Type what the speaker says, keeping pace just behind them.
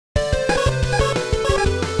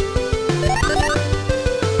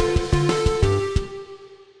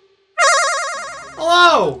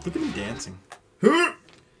go! Look at him dancing.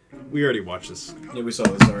 We already watched this. Yeah, we saw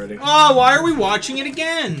this already. Oh, why are we watching it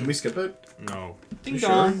again? Can we skip it? No. Ding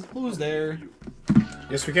dong. Who's there?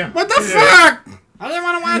 Yes, we can. What the fuck? I didn't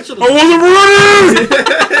want to watch it. I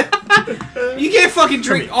wasn't running! You can't fucking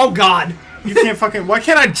drink. Oh, God. You can't fucking... Why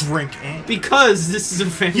can't I drink, eh? Because this is a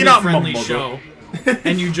family-friendly show.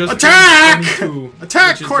 And you just... Attack!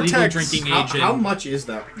 Attack, which is Cortex! legal drinking age How much is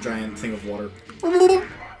that giant thing of water?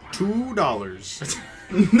 $2.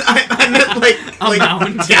 I meant like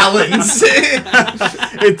gallons.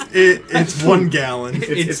 It's 1 gallon.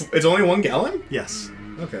 It's only 1 gallon? Yes.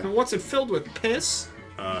 Okay. What's it filled with? Piss?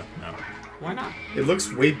 No. Why not? It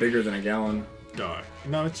looks way bigger than a gallon. No,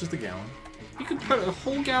 it's just a gallon. You could put a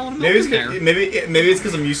whole gallon of milk in there. Maybe it's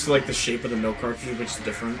because I'm used to like the shape of the milk cartridge, which is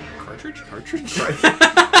different. Cartridge?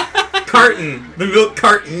 Carton! The milk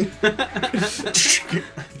carton!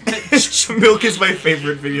 Milk is my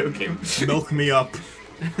favorite video game. Milk me up.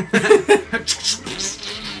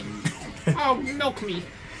 Oh, milk me.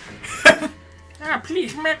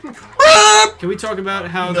 Please milk me. Can we talk about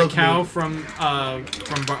how the cow from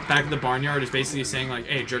back in the barnyard is basically saying like,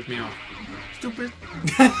 "Hey, jerk me off." Stupid.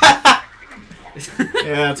 Yeah,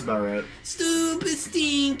 that's about right. Stupid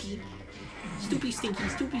stinky. Stupid stinky.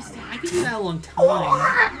 Stupid stinky. I can do that a long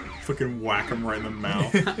time. Fucking whack him right in the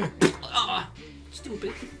mouth.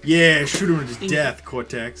 Stupid. Yeah, shoot him to death,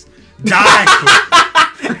 Cortex. Die,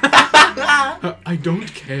 I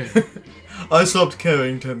don't care. I stopped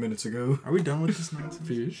caring 10 minutes ago. Are we done with this nonsense?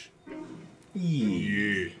 Fish?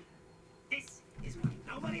 Yeah. This is what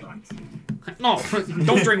nobody wants. No,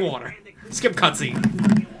 don't drink water. Skip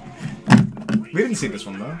cutscene. We didn't see this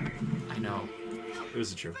one though. I know. It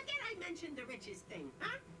was a joke. Forget I mentioned the richest thing,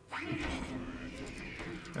 huh?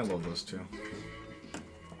 I love those two.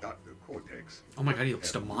 Dr. Cortex. Oh my god, he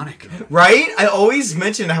looks demonic. Right? I always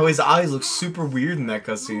mention how his eyes look super weird in that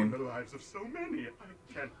In cutscene. the lives of so many,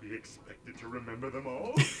 I can't be expected to remember them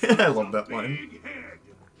all. I love that line. Big head,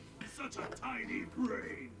 such a tiny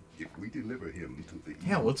brain. If we deliver him to the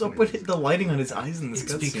Yeah, what's up with the lighting on his eyes in this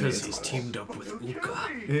It's cutscene? because he's teamed up with Uka.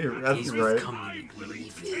 Yeah, that's He's right. becoming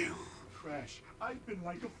evil. Crash, I've been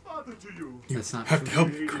like a father to you. That's not Have to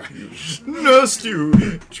true. help Crash. Nest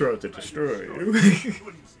you! Try to destroy you.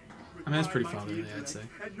 I mean, that's pretty fatherly, I'd say.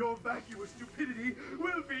 And your vacuous stupidity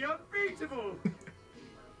will be unbeatable.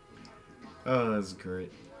 Oh, that's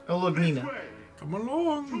great. Oh, look, Nina. Come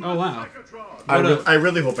along. Oh, wow. I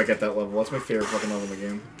really hope I get that level. That's my favorite fucking level in the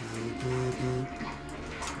game.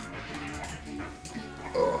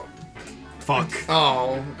 Oh. Fuck.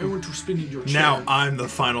 Oh. I want to spin in your chair. Now I'm the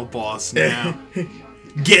final boss now.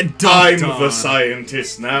 Get dunked on. I'm the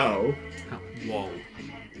scientist now. Whoa.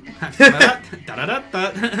 I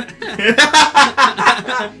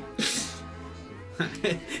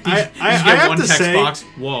have to say,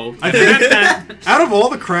 whoa. I think out of all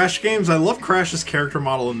the Crash games, I love Crash's character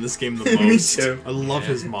model in this game the most. Me too. I love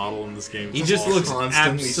his model in this game. He It's just awesome. looks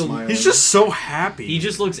Constantly absolutely. smiling. He's just so happy. He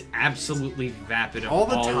just looks absolutely vapid of All all,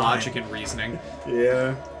 the time. logic and reasoning.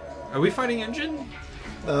 Yeah. Are we fighting Engine?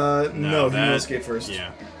 No, Humiliskate first.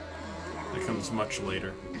 Yeah. That comes much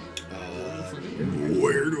later.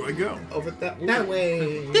 Where do I go? Over that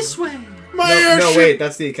way. This way. My No, airship! wait,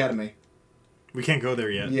 that's the academy. We can't go there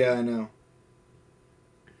yet. Yeah, I know.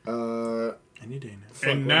 Any day now.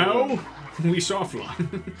 And now we soft lock.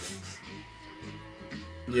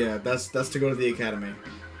 Yeah, that's to go to the academy.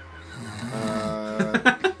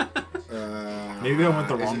 Maybe I went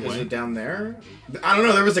the wrong Is way. it down there? I don't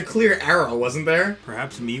know. There was a clear arrow, wasn't there?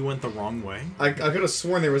 Perhaps me went the wrong way. I could have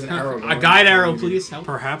sworn there was an arrow. A going guide through arrow, me. please help.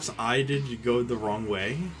 Perhaps I did go the wrong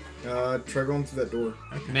way. Try going through that door.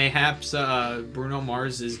 Mayhaps Bruno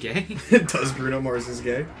Mars is gay. Does Bruno Mars is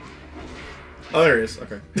gay? Oh, there he is.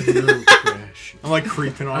 Okay. No, Crash. I'm like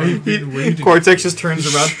creeping on him. Cortex just turns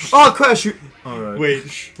around. Oh, Crash! You. All right.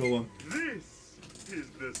 Wait, hold on. This is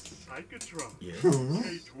the Psychotron. Yes.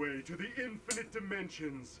 Gateway to the infinite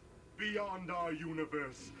dimensions. Beyond our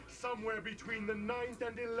universe, somewhere between the 9th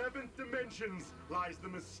and 11th dimensions, lies the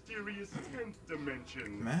mysterious 10th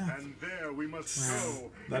dimension. Math. And there we must Wow.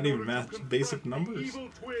 go. Not in even order to math, confront basic the numbers. Evil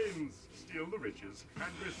twins, steal the riches,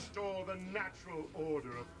 and restore the natural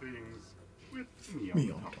order of things. With me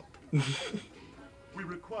on top. We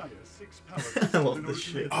require 6 power. I love this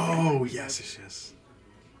shit. Oh, yes.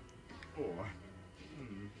 Or,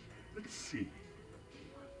 let's see.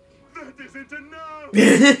 That isn't enough!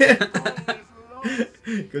 All is lost.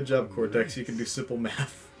 Good job, Cortex. You can do simple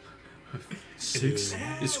math. 6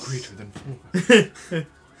 is greater than 4.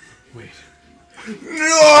 Wait.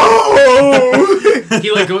 No!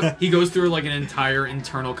 he goes through like an entire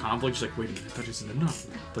internal conflict. He's like, wait a minute, that isn't enough.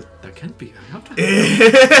 But that can't be. I have to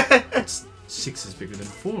have it's 6 is bigger than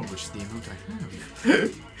 4, which is the amount I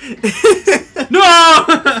have. No!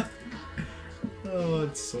 Oh,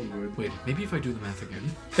 it's so good. Wait, maybe if I do the math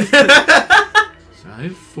again. So I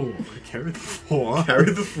have 4. I carry the 4.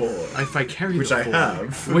 Carry the 4. If I carry Which the I 4,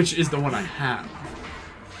 have. which is the one I have.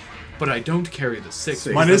 But I don't carry the 6.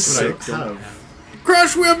 Mine is that's what 6. I don't have.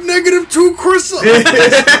 Crash, we have -2 crystal.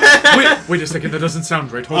 Wait a second, that doesn't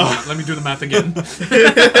sound right. Hold on, let me do the math again.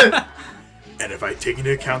 And if I take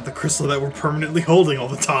into account the crystal that we're permanently holding all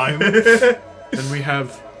the time, Then we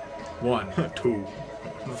have 1. 2.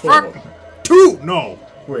 4. 2. No.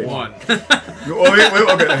 Wait. 1. Oh, wait,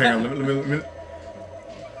 okay, hang on. Let me.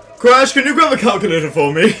 Crash, can you grab a calculator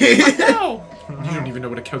for me? No! You don't even know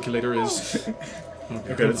what a calculator is.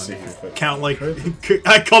 Okay, let's see. Count like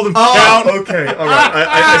I called him Oh, count. okay, alright.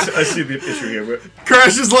 I see the issue here.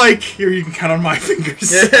 Crash is like, here you can count on my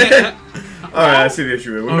fingers. Alright, I see the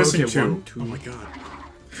issue here. We're missing 2. 1, 2. Oh my god.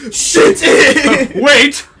 Shit!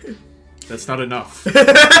 Wait! That's not enough.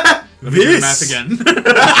 Let me do the math again.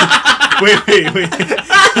 Wait.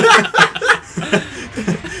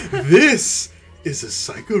 This is a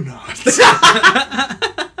psychonaut.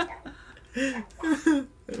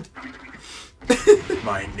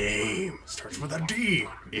 My name starts with a D.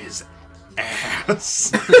 Is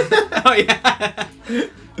ass. Oh yeah.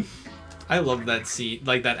 I love that scene,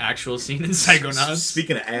 like that actual scene in Psychonauts.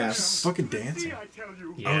 Speaking of ass. Fucking dancing. I tell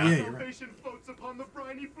you. Yeah. Oh yeah, you're right. Salvation floats upon the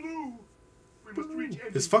briny blue. We must reach His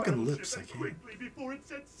Eddie's fucking battleship lips, I and can't. quickly before it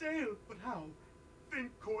sets sail. But how? Think,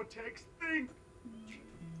 Cortex, think.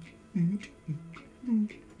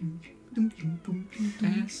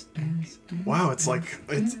 Wow, it's like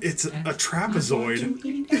it's a trapezoid.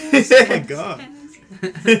 Oh my god.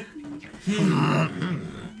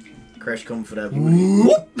 Crash come for that booty.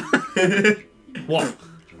 Whoa.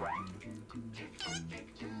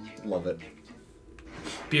 Love it.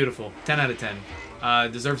 Beautiful. 10 out of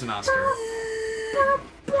 10. Deserves an Oscar.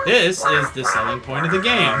 This is the selling point of the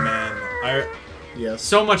game. Oh man. Yes.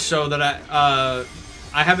 So much so that I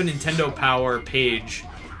have a Nintendo Power page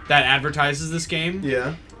that advertises this game.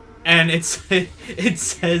 Yeah. And it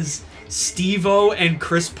says Steve-O and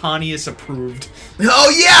Chris Pontius approved. Oh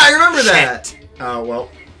yeah, I remember that. Oh well.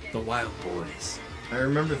 The Wild Boys. I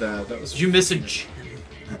remember that. That was. Did you miss a G?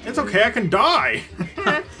 It's okay, I can die.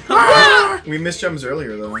 We missed jumps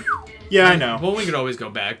earlier though. Yeah, I know. Well, we could always go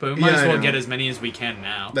back, but we might Yeah, as I well know. get as many as we can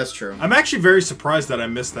now. That's true. I'm actually very surprised that I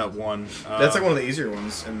missed that one. That's like one of the easier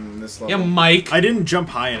ones in this level. Yeah, Mike. I didn't jump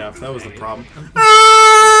high enough. That was the problem.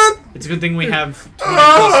 It's a good thing we have 20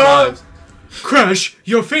 plus lives. Crash,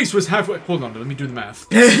 your face was halfway. Hold on, let me do the math.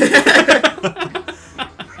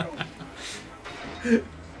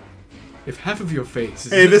 If half of your face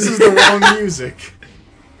is... Hey, this is the wrong music.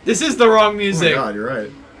 This is the wrong Oh my music. god, you're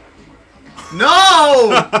right.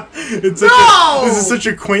 No! It's No! this is such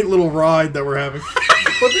a quaint little ride that we're having.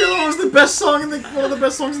 But the other one was the best song in the one of the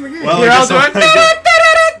best songs in the game. Well, Here, I I'll guess do it.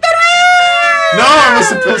 No, I was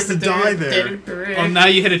supposed to die there. Oh, now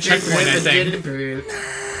you hit a checkpoint, I think.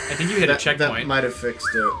 I think you hit a That checkpoint. might have fixed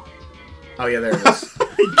it. Oh yeah, there it is. Are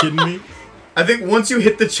you kidding me? I think once you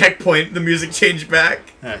hit the checkpoint, the music changed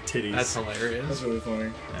back. Ah, titties. That's hilarious. That's really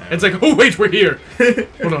funny. It's like, oh wait, we're here.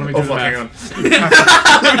 Hold on, let me do Oh the fuck, math. hang on.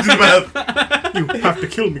 Let me do the math. You have to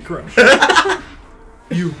kill me, Crash.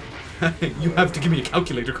 You have to give me a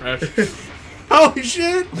calculator, Crash. Holy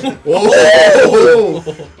shit! Whoa!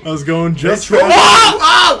 I was going just Nitro.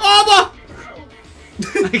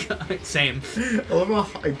 right. Same. I love how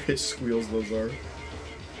high-pitched squeals those are.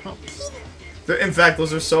 In fact,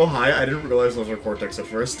 those are so high, I didn't realize those were Cortex at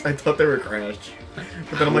first. I thought they were Crash.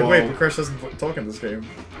 But then I'm like, wait, but Crash doesn't talk in this game.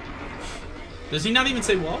 Does he not even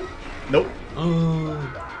say whoa? Nope. Oh.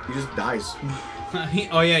 He just dies.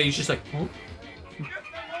 Oh yeah, he's just like, huh?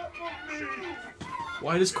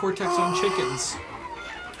 Why does Cortex own chickens?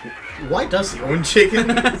 Why does he own chickens?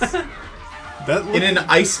 That In an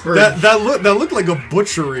iceberg. that looked like a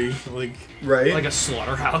butchery, like. right? Like a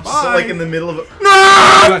slaughterhouse. so, like in the middle of a...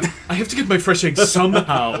 I have to get my fresh eggs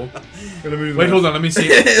somehow. Wait, hold on, let me see.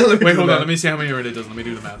 Wait, hold on, let me see how many it does. Let me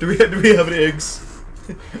do the math. Do we have any eggs?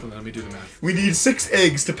 Hold on, let me do the math. We need 6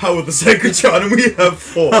 eggs to power the Cyclotron, and we have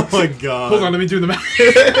 4. Oh my god. Hold on, let me do the math.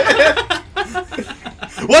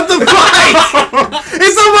 What the fuck?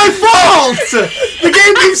 It's not my fault! The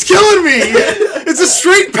game keeps killing me! It's a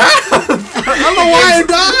straight path! I don't know why I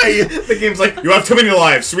die! The game's like, you have too many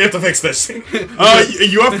lives, so we have to fix this. You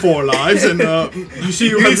You have 4 lives, and You see,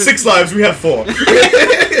 you need 6 lives, we have 4. Hold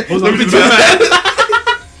on, let me do the math.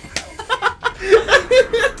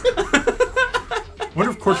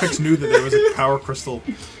 Cortex knew that there was a power crystal.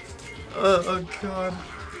 Oh god.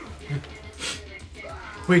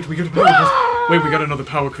 Wait, we got a power crystal. Wait, we got another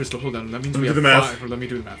power crystal. Hold on. That means we do have the math. 5. Let me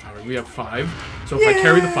do the math. Alright, we have 5. So if I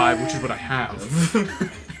carry the 5, which is what I have,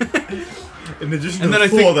 In addition to And then the I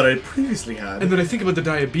 4 think- that I previously had. and then I think about the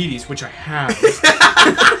diabetes, which I have.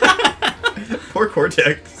 Poor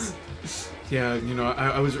Cortex. Yeah, you know,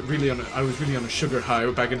 I was really on a sugar high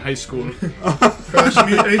back in high school. Crash,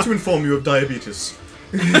 I need to inform you of diabetes.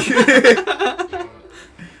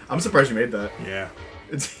 I'm surprised you made that. Yeah.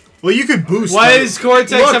 It's, Well, you could boost. Why like- does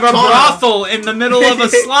Cortex Look, have a Tana. brothel in the middle of a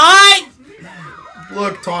slide?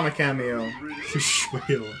 look, Tana cameo.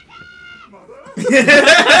 Shmuel.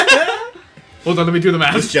 Hold on, let me do the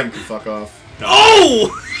This math. gem can fuck off.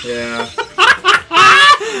 Oh! Yeah.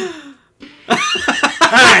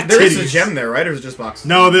 Ah, There is a titties. gem there, right? Or is it just boxes?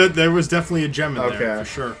 No, there was definitely a gem in there Okay. for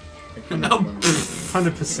sure. No.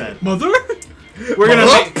 100%. Mother? We're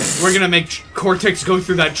gonna make Cortex go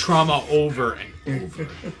through that trauma over and over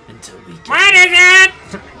until we get. What is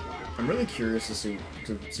it? I'm really curious to see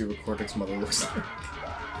what Cortex mother looks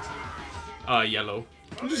like. Yellow.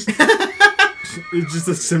 It's just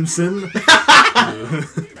a Simpson.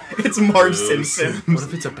 It's Marge Simpson. What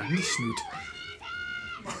if it's a Bandicoot?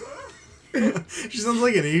 She sounds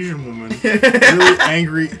like an Asian woman. Really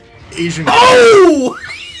angry Asian. Oh!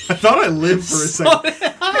 I thought I lived for a second.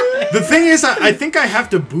 The thing is, I think I have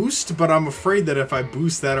to boost, but I'm afraid that if I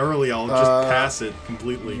boost that early, I'll just pass it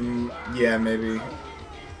completely. Yeah, maybe.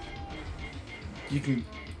 You can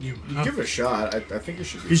give it a shot. I think it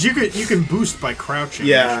should be. Because you can boost by crouching.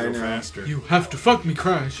 Yeah, you I should go know. faster. You have to fuck me,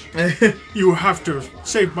 Crash. You have to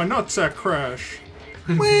save my nutsack, Crash.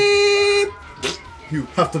 You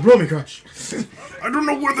have to blow me, Crash. I don't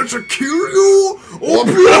know whether to kill you or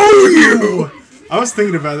blow you. I was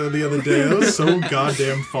thinking about it the other day. That was so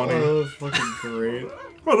goddamn funny. Oh, fucking great.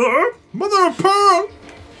 Mother of pearl.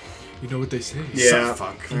 You know what they say? Yeah.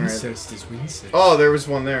 Fuck. Alright. Incest is wincest. Oh, there was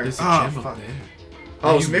one there. There's a Ah, gem fuck. up there.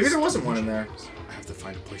 Oh, so maybe there wasn't one in there. I have to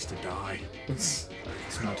find a place to die. It's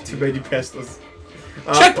not too bad you passed us.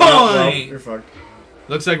 Checkpoint! Well, you're fucked.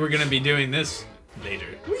 Looks like we're gonna be doing this later.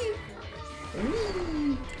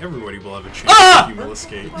 Everybody will have a chance Ah! to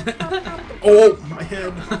Humiliskate. Oh, my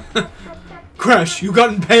head. Crash, you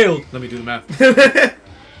got impaled. Let me do the math.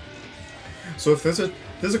 So if there's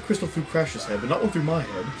a crystal through Crash's head, but not one through my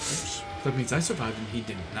head. That means I survived and he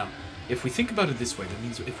didn't. Now, if we think about it this way, that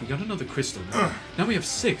means if we got another crystal, now we have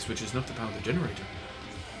 6, which is enough to power the generator.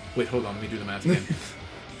 Wait, hold on, let me do the math again.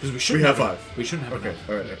 Because we shouldn't have enough. 5. We shouldn't have Okay, enough.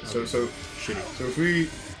 alright. So Shitty. if we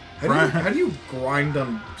how do you grind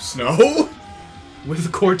on snow?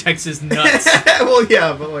 With Cortex's nuts. Well,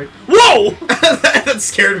 yeah, but like Whoa! that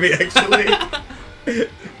scared me actually.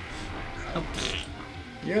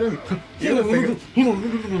 You gotta think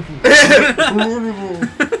of...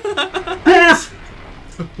 Crash,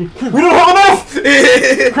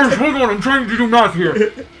 hold on, I'm trying to do math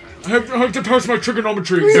here. I have to pass my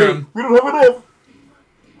trigonometry exam. We don't have enough.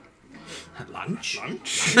 Lunch?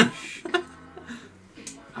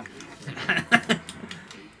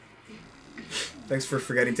 Thanks for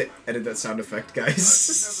forgetting to edit that sound effect,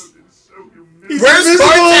 guys. He's Where's invisible!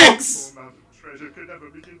 Cortex? amount of treasure could never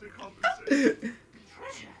begin to compensate.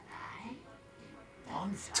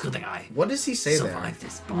 It's a good thing I What does he say there? survived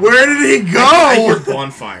this. Where did he I hear go?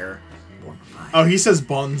 bonfire. Oh, he says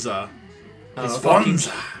Bonza. It's fucking-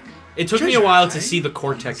 It took me a while to see the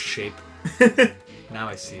Cortex shape. Now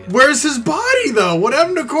I see it. Where's his body, though? What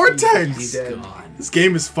happened to Cortex? He's dead. Gone. This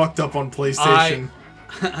game is fucked up on PlayStation.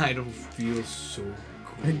 I don't feel so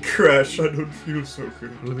good. Crash, I don't feel so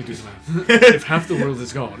good. Let me do the math. If half the world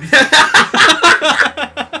is gone.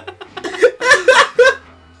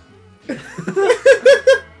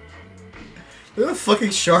 Look at the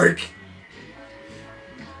fucking shark.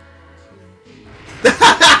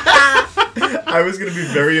 I was gonna be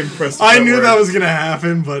very impressed with I that knew word. that was gonna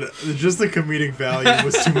happen, but just the comedic value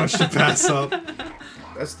was too much to pass up.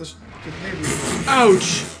 That's the...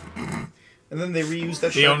 Ouch! And then they reused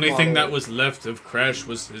that The shark only model. thing that was left of Crash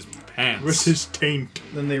was his pants. Was his taint.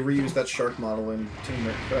 Then they reused that shark model in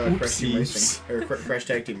Crash Team Oopsies. Racing. Or Crash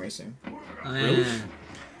Tag Team Racing. Really?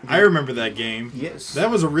 I remember that game. Yes. That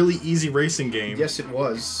was a really easy racing game. Yes, it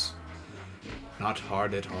was. Not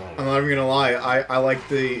hard at all. I'm not even gonna lie. I like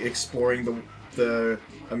the exploring the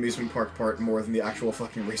amusement park part more than the actual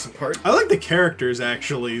fucking racing part. I like the characters,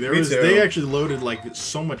 actually. Me too. They actually loaded like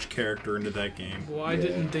so much character into that game. Why Yeah.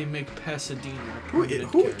 didn't they make Pasadena a Who permanent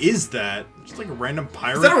who character? is that? Just like a random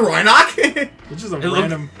pirate. Is that a Rhinoc? It's just a It looked-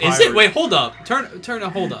 random pirate. Is it? Wait, hold up. Turn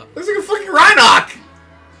hold up. Looks like a fucking Rhinoc!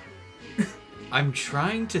 I'm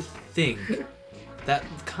trying to think That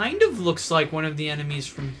kind of looks like one of the enemies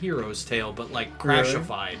from Hero's Tale, but like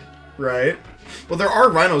crashified. Right. Well, there are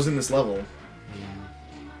rhinos in this level.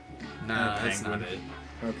 Nah, that's not it.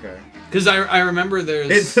 Okay. Because I remember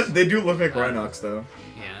there's... They do look like Rhinox, though.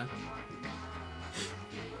 Yeah.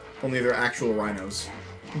 Only they're actual rhinos.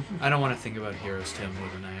 I don't want to think about Hero's Tale more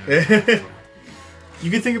than I am. You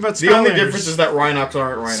can think about Skylanders. The only difference is that Rhinox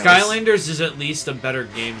aren't rhinos. Skylanders is at least a better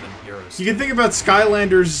game than Heroes. You can think about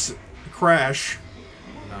Skylanders Crash.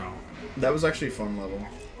 No. That was actually a fun level.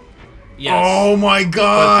 Yes. Oh my But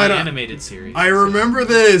god! the animated series. I remember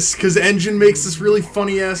this, because Engine makes this really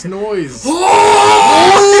funny-ass noise.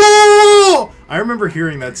 I remember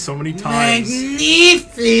hearing that so many times.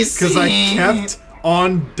 Magnificent! Because I kept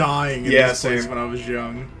on dying in this place same. when I was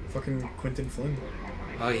young. Fucking Quentin Flynn.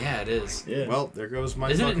 Oh yeah, it is. Yeah. Well, there goes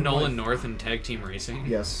my Isn't it fucking Nolan life. North in Tag Team Racing?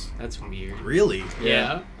 Yes. That's weird. Really?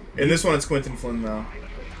 Yeah. In this one, it's Quentin Flynn, though.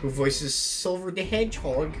 Who voices Silver the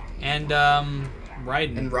Hedgehog. And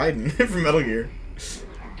Raiden. And Raiden from Metal Gear.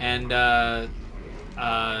 And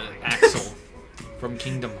Axel from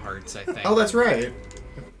Kingdom Hearts, I think. Oh, that's right.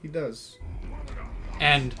 He does.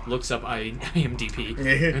 And looks up IMDb.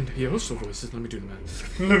 And he also voices. Let me do the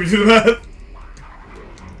math. Let me do the math.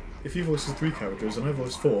 If he voices 3 characters and I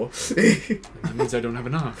voice 4. That means I don't have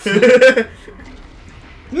enough.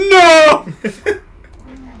 No!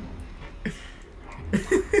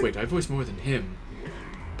 Wait, I voice more than him.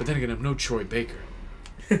 But then again, I'm no Troy Baker.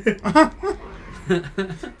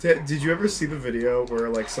 Did you ever see the video where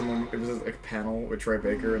like someone, it was like a panel with Troy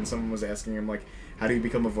Baker and someone was asking him like, how do you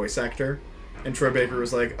become a voice actor? And Troy Baker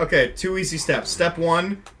was like, okay, 2 easy steps. Step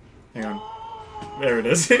 1, hang on. There it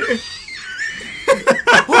is.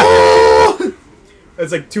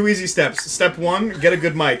 It's like 2 easy steps. Step 1, get a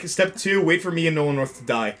good mic. Step 2, wait for me and Nolan North to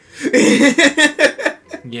die.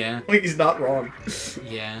 Yeah. Like, he's not wrong.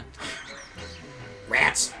 Yeah.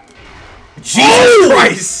 Rats. Jesus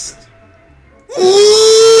Christ!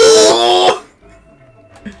 Oh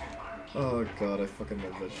god, I fucking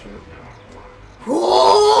love that shit.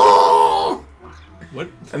 What?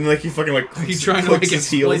 And like he fucking like Are you clicks, trying to clicks like his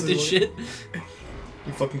heels. exploit this shit?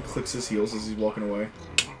 He fucking clicks his heels as he's walking away.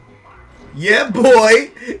 Yeah,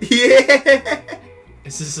 boy! Yeah!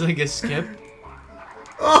 Is this like a skip?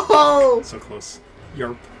 Oh! So close.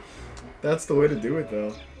 Yarp. That's the way to do it,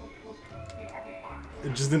 though.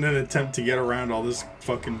 Just in an attempt to get around all this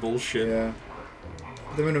fucking bullshit. Yeah.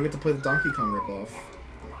 But then we don't get to play the Donkey Kong ripoff.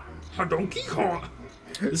 A Donkey Kong!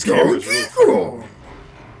 This Donkey Kong!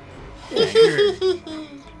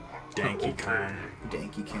 Donkey Kong.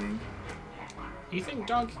 Donkey Kong. You think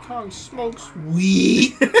Donkey Kong smokes?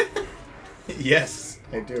 Weed? Yes,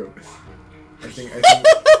 I do. I think.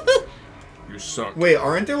 You suck. Wait,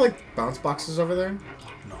 aren't there like bounce boxes over there?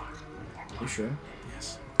 No. You sure?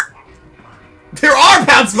 Yes. There are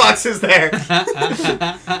bounce boxes there!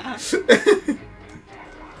 I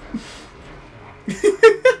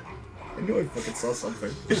knew I fucking saw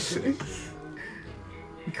something.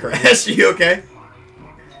 Crash, you okay?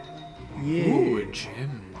 Yeah. Ooh, a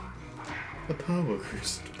gem. A power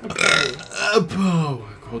crystal. A power.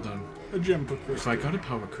 Hold on. A gem book. If I got a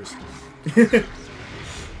power crystal.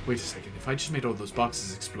 Wait a second. If I just made all those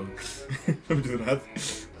boxes explode. Let me do that.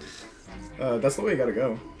 That's the way you gotta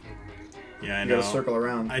go. Yeah, I You know. gotta circle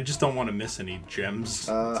around. I just don't want to miss any gems.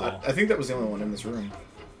 That's all. I think that was the only one in this room.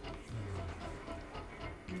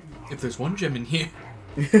 If there's one gem in here.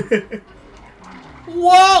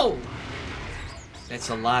 Whoa! That's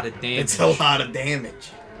a lot of damage. It's a lot of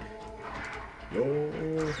damage. Yo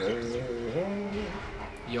ho ho.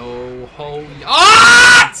 Yo ho.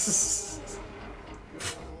 Ah!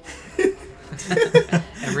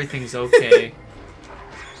 Everything's okay.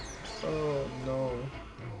 Oh no.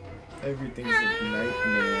 Everything's a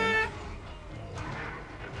nightmare.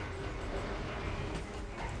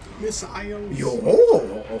 Missiles. Yo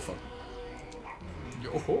ho! Oh fuck.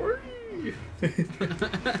 Yo ho.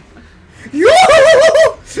 Yo!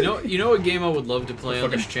 You know what game I would love to play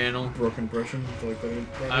on this channel? Broken Brussian, like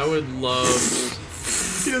that. I would love.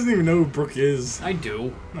 He doesn't even know who Brooke is. I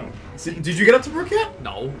do. No. Did you get up to Brook yet?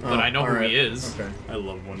 No, but I know who alright. he is. Okay. I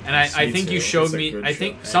love one. And I think you showed It's a me. good I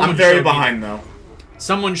think show. someone I'm very showed behind me, though.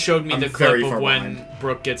 Someone showed me I'm the very clip of far when behind.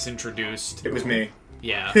 Brooke gets introduced. It was me.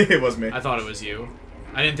 Yeah, It was me. I thought it was you.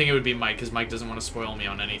 I didn't think it would be Mike because Mike doesn't want to spoil me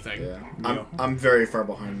on anything. Yeah. No. I'm very far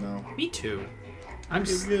behind though. Me too. I'm.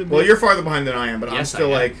 Well, you're farther behind than I am, but I'm Yes,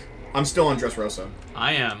 still I am. like I'm still on Dressrosa.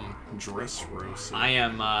 I am. Dress Rosa. I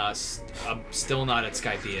am. Still not at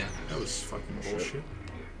Skypea. That was fucking bullshit.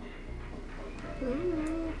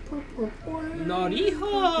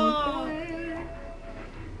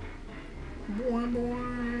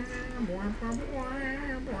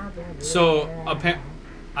 So,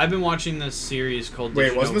 I've been watching this series called.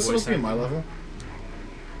 Wait, wasn't this supposed to be my level?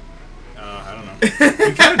 I don't know.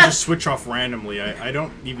 We kind of just switch off randomly. I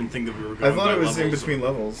don't even think that we were going I thought by it was in levels. between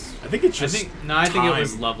levels. I think it's just I think it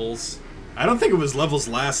was time. levels. I don't think it was levels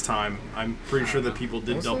last time. I'm pretty sure that people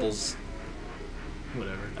did Was it? doubles.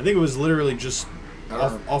 Whatever. I think it was literally just I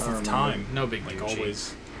off don't of remember. time. No big like deal,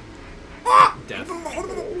 always. Death.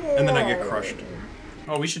 And then I get crushed.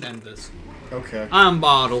 Oh, we should end this. Okay. I'm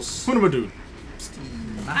Bottles. What am I doing?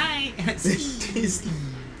 Bye. Tasty.